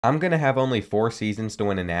I'm going to have only 4 seasons to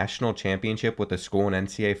win a national championship with the school in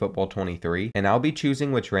NCAA Football 23, and I'll be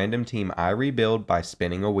choosing which random team I rebuild by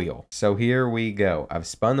spinning a wheel. So here we go. I've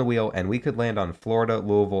spun the wheel, and we could land on Florida,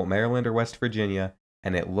 Louisville, Maryland, or West Virginia,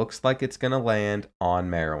 and it looks like it's going to land on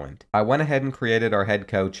Maryland. I went ahead and created our head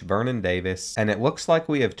coach, Vernon Davis, and it looks like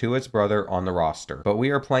we have Tua's brother on the roster. But we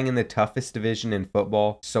are playing in the toughest division in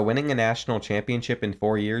football, so winning a national championship in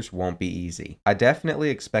 4 years won't be easy. I definitely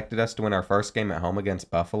expected us to win our first game at home against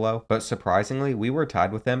Buffalo, but surprisingly, we were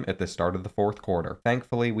tied with them at the start of the 4th quarter.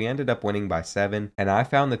 Thankfully, we ended up winning by 7, and I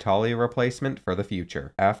found the Talia replacement for the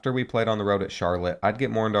future. After we played on the road at Charlotte, I'd get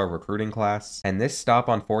more into our recruiting class, and this stop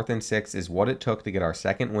on 4th and 6 is what it took to get our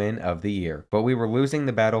second win of the year. But we were losing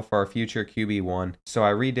the battle for our future QB1, so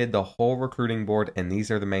I redid the whole recruiting board, and these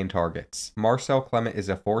are the main targets. Marcel Clement is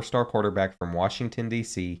a 4-star quarterback from Washington,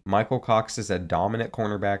 D.C. Michael Cox is a dominant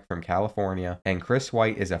cornerback from California, and Chris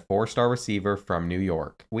White is a 4-star receiver from New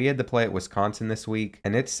York. We had to play at Wisconsin this week,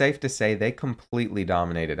 and it's safe to say they completely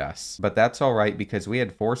dominated us. But that's alright because we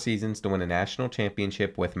had 4 seasons to win a national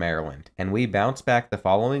championship with Maryland, and we bounced back the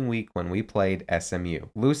following week when we played SMU.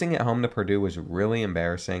 Losing at home to Purdue was really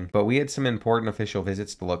embarrassing, but we had some important official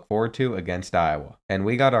visits to look forward to against Iowa, and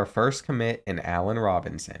we got our first commit in Allen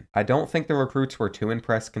Robinson. I don't think the recruits were too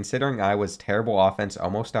impressed considering Iowa's terrible offense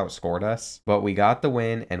almost outscored us, but we got the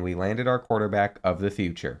win and we landed our quarterback of the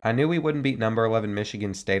future. I knew we wouldn't beat number 11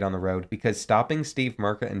 Michigan State on the road because stopping Steve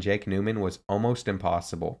Merca and Jake Newman was almost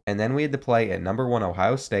impossible, and then we had to play at number 1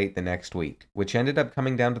 Ohio State the next week, which ended up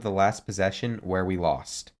coming down to the last possession where we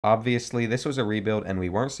lost. Obviously, this was a rebuild and we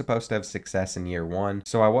weren't supposed to have success in year 1,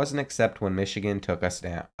 so I wasn't accept when Michigan took us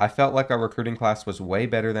down. I felt like our recruiting class was way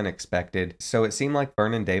better than expected, so it seemed like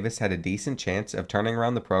Vernon Davis had a decent chance of turning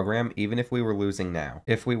around the program even if we were losing now.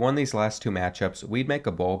 If we won these last 2 matchups, we'd make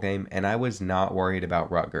a bowl game, and I was not worried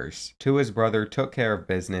about Rutgers. Tua's brother took care of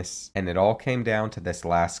business, and it all came down to this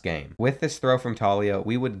last game. With this throw from Talia,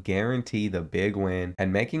 we would guarantee the big win,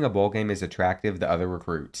 and making a bowl game is attractive to other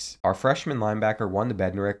recruits. Our freshman linebacker won the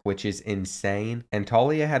Bednarik, which is insane, and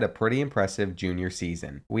Talia had a pretty impressive junior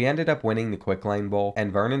season. We ended up winning the Quick Lane Bowl,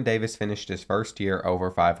 and Vernon Davis finished his first year over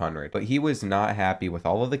 500, but he was not happy with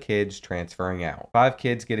all of the kids transferring out. 5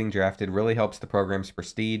 kids getting drafted really helps the program's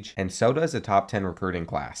prestige, and so does a top 10 recruiting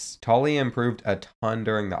class. Talia improved a ton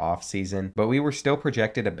during the offseason, but we were still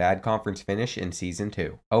projected a bad conference finish in season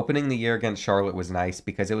 2. Opening the year against Charlotte was nice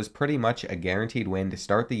because it was pretty much a guaranteed win to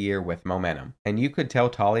start the year with momentum, and you could tell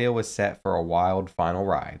Talia was set for a wild final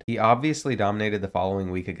ride. He obviously dominated the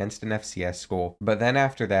following week against an FCS school, but then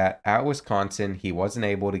after that, at Wisconsin, he wasn't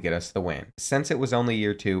able to get us the win. Since it was only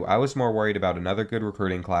year 2, I was more worried about another good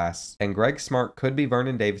recruiting class, and Greg Smart could be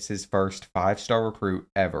Vernon Davis's first 5-star recruit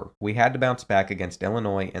ever. We had to bounce back against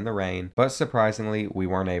Illinois in the rain, but surprisingly, we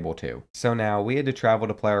weren't able to. So now, we had to travel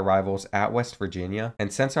to play our rivals at West Virginia,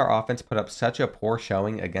 and since our offense put up such a poor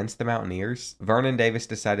showing against the Mountaineers, Vernon Davis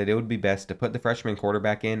decided it would be best to put the freshman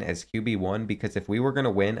quarterback in as QB1 because if we were going to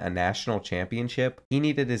win a national championship, he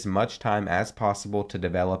needed as much time as possible to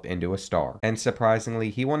develop into a star. And surprisingly,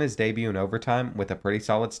 he won his debut in overtime with a pretty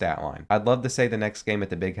solid stat line. I'd love to say the next game at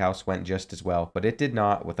the Big House went just as well, but it did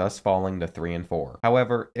not, with us falling to 3-4.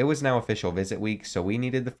 However, it was now official visit week, so we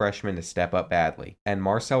needed the freshman to step up badly, and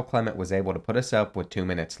Marcel Clement was able to put us up with 2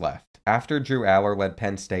 minutes left. After Drew Aller led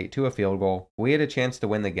Penn State to a field goal, we had a chance to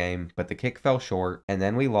win the game, but the kick fell short, and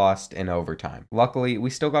then we lost in overtime. Luckily, we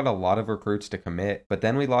still got a lot of recruits to commit, but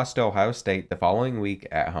then we lost to Ohio State the following week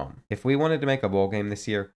at home. If we wanted to make a bowl game this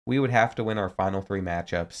year, we would have to win our final 3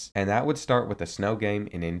 matchups, and that would start with a snow game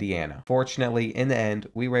in Indiana. Fortunately, in the end,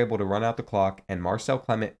 we were able to run out the clock, and Marcel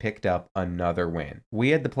Clement picked up another win. We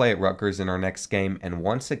had to play at Rutgers in our next game, and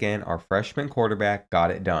once again, our freshman quarterback got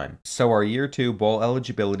it done. So our year 2 bowl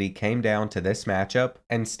eligibility came down to this matchup,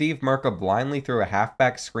 and Steve Merca blindly threw a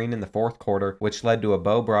halfback screen in the 4th quarter, which led to a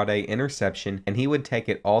Bo Brade interception, and he would take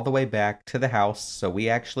it all the way back to the house, so we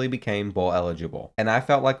actually became bowl eligible. And I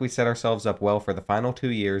felt like we set ourselves up well for the final 2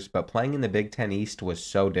 years, but playing in the Big Ten East was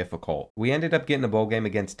so difficult. We ended up getting a bowl game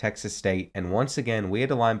against Texas State, and once again, we had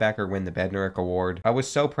a linebacker win the Bednarik Award. I was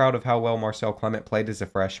so proud of how well Marcel Clement played as a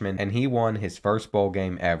freshman, and he won his first bowl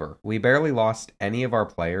game ever. We barely lost any of our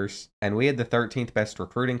players, and we had the 13th best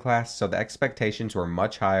recruiting class, so the expectations were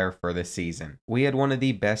much higher for this season. We had one of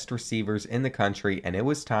the best receivers in the country, and it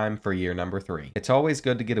was time for year number 3. It's always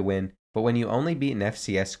good to get a win, but when you only beat an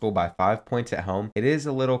FCS school by 5 points at home, it is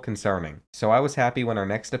a little concerning. So I was happy when our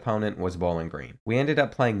next opponent was Bowling Green. We ended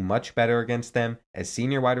up playing much better against them, as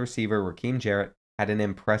senior wide receiver Rakeem Jarrett had an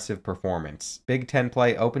impressive performance. Big Ten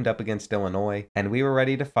play opened up against Illinois, and we were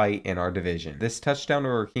ready to fight in our division. This touchdown to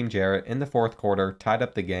Raheem Jarrett in the fourth quarter tied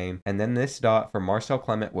up the game, and then this dot from Marcel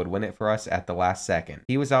Clement would win it for us at the last second.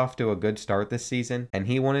 He was off to a good start this season, and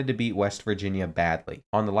he wanted to beat West Virginia badly.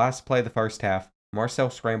 On the last play of the first half, Marcel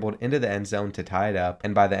scrambled into the end zone to tie it up,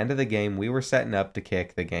 and by the end of the game, we were setting up to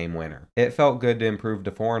kick the game winner. It felt good to improve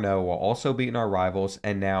to 4-0 while also beating our rivals,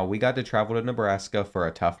 and now we got to travel to Nebraska for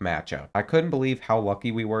a tough matchup. I couldn't believe how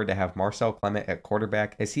lucky we were to have Marcel Clement at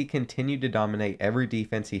quarterback as he continued to dominate every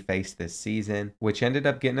defense he faced this season, which ended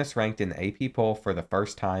up getting us ranked in the AP poll for the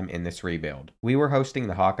first time in this rebuild. We were hosting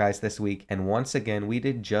the Hawkeyes this week, and once again, we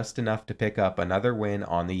did just enough to pick up another win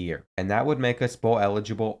on the year, and that would make us bowl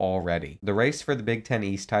eligible already. The race for the Big Ten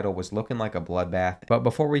East title was looking like a bloodbath, but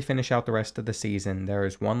before we finish out the rest of the season, there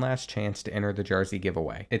is one last chance to enter the jersey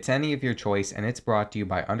giveaway. It's any of your choice, and it's brought to you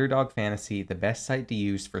by Underdog Fantasy, the best site to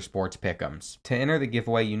use for sports pick'ems. To enter the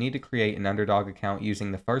giveaway, you need to create an Underdog account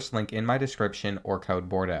using the first link in my description or code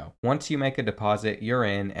Bordeaux. Once you make a deposit, you're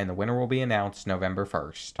in, and the winner will be announced November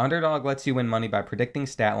 1st. Underdog lets you win money by predicting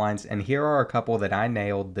stat lines, and here are a couple that I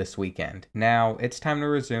nailed this weekend. Now, it's time to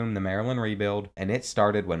resume the Maryland rebuild, and it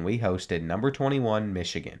started when we hosted number 21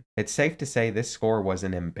 Michigan. It's safe to say this score was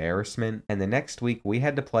an embarrassment, and the next week we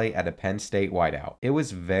had to play at a Penn State whiteout. It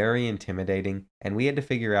was very intimidating, and we had to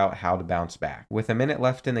figure out how to bounce back. With a minute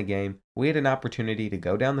left in the game, we had an opportunity to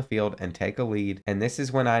go down the field and take a lead, and this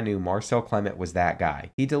is when I knew Marcel Clement was that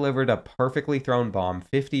guy. He delivered a perfectly thrown bomb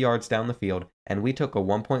 50 yards down the field, and we took a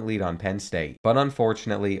 1-point lead on Penn State. But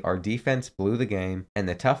unfortunately, our defense blew the game, and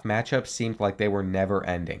the tough matchups seemed like they were never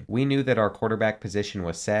ending. We knew that our quarterback position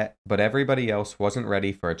was set, but everybody else wasn't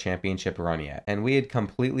ready for a championship run yet, and we had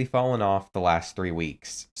completely fallen off the last 3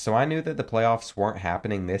 weeks. So I knew that the playoffs weren't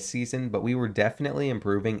happening this season, but we were definitely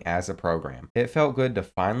improving as a program. It felt good to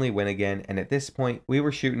finally win again, and at this point, we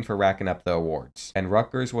were shooting for racking up the awards, and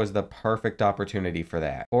Rutgers was the perfect opportunity for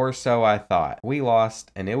that. Or so I thought. We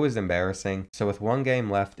lost, and it was embarrassing. So with one game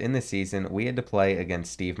left in the season, we had to play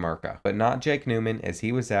against Steve Murka, but not Jake Newman as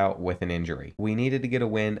he was out with an injury. We needed to get a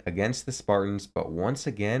win against the Spartans, but once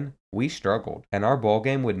again, we struggled, and our bowl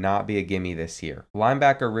game would not be a gimme this year.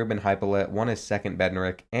 Linebacker Ruben Hypolette won his second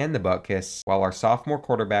Bednarik and the butt kiss, while our sophomore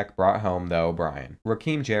quarterback brought home the O'Brien.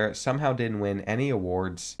 Raheem Jarrett somehow didn't win any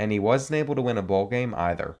awards, and he wasn't able to win a bowl game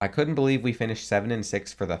either. I couldn't believe we finished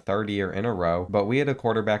 7-6 for the third year in a row, but we had a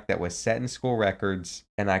quarterback that was setting school records,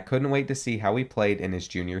 and I couldn't wait to see how he played in his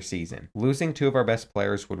junior season. Losing two of our best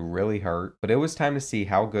players would really hurt, but it was time to see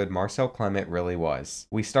how good Marcel Clement really was.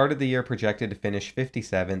 We started the year projected to finish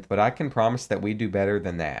 57th, but I can promise that we do better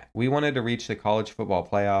than that. We wanted to reach the college football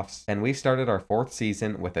playoffs, and we started our fourth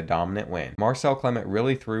season with a dominant win. Marcel Clement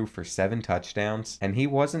really threw for 7 touchdowns, and he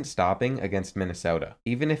wasn't stopping against Minnesota.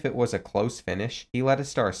 Even if it was a close finish, he led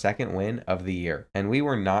us to our second win of the year, and we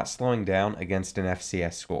were not slowing down against an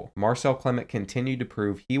FCS school. Marcel Clement continued to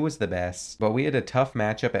prove he was the best, but we had a tough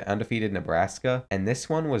matchup at undefeated Nebraska, and this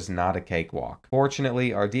one was not a cakewalk.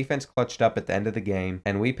 Fortunately, our defense clutched up at the end of the game,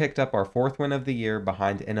 and we picked up our 4th win of the year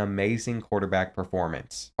behind an amazing quarterback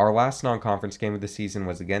performance. Our last non-conference game of the season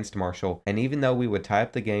was against Marshall, and even though we would tie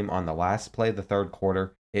up the game on the last play of the third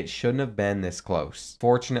quarter, it shouldn't have been this close.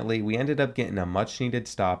 Fortunately, we ended up getting a much-needed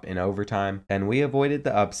stop in overtime, and we avoided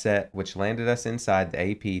the upset, which landed us inside the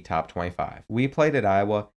AP Top 25. We played at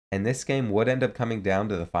Iowa, and this game would end up coming down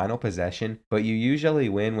to the final possession, but you usually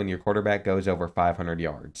win when your quarterback goes over 500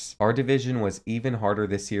 yards. Our division was even harder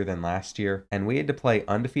this year than last year, and we had to play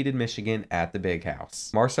undefeated Michigan at the Big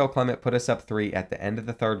House. Marcel Clement put us up 3 at the end of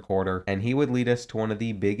the third quarter, and he would lead us to one of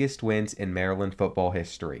the biggest wins in Maryland football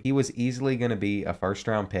history. He was easily going to be a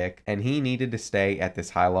first-round pick, and he needed to stay at this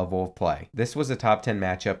high level of play. This was a top 10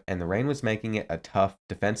 matchup, and the rain was making it a tough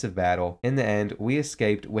defensive battle. In the end, we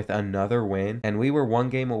escaped with another win, and we were one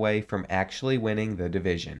game away from actually winning the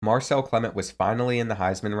division. Marcel Clement was finally in the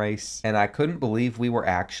Heisman race, and I couldn't believe we were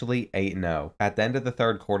actually 8-0. At the end of the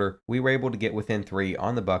third quarter, we were able to get within 3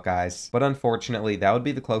 on the Buckeyes, but unfortunately, that would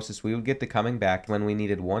be the closest we would get to coming back. When we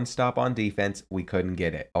needed one stop on defense, we couldn't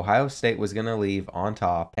get it. Ohio State was going to leave on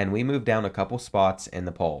top, and we moved down a couple spots in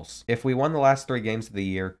the polls. If we won the last 3 games of the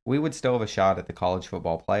year, we would still have a shot at the college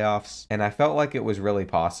football playoffs, and I felt like it was really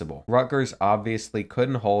possible. Rutgers obviously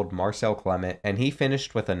couldn't hold Marcel Clement, and he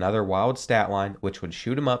finished with another wild stat line, which would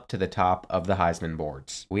shoot him up to the top of the Heisman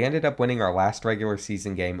boards. We ended up winning our last regular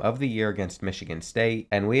season game of the year against Michigan State,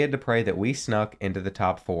 and we had to pray that we snuck into the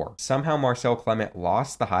top 4. Somehow Marcel Clement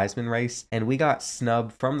lost the Heisman race, and we got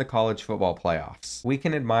snubbed from the college football playoffs. We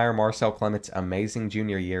can admire Marcel Clement's amazing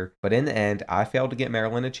junior year, but in the end, I failed to get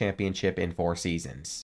Maryland a championship in 4 seasons.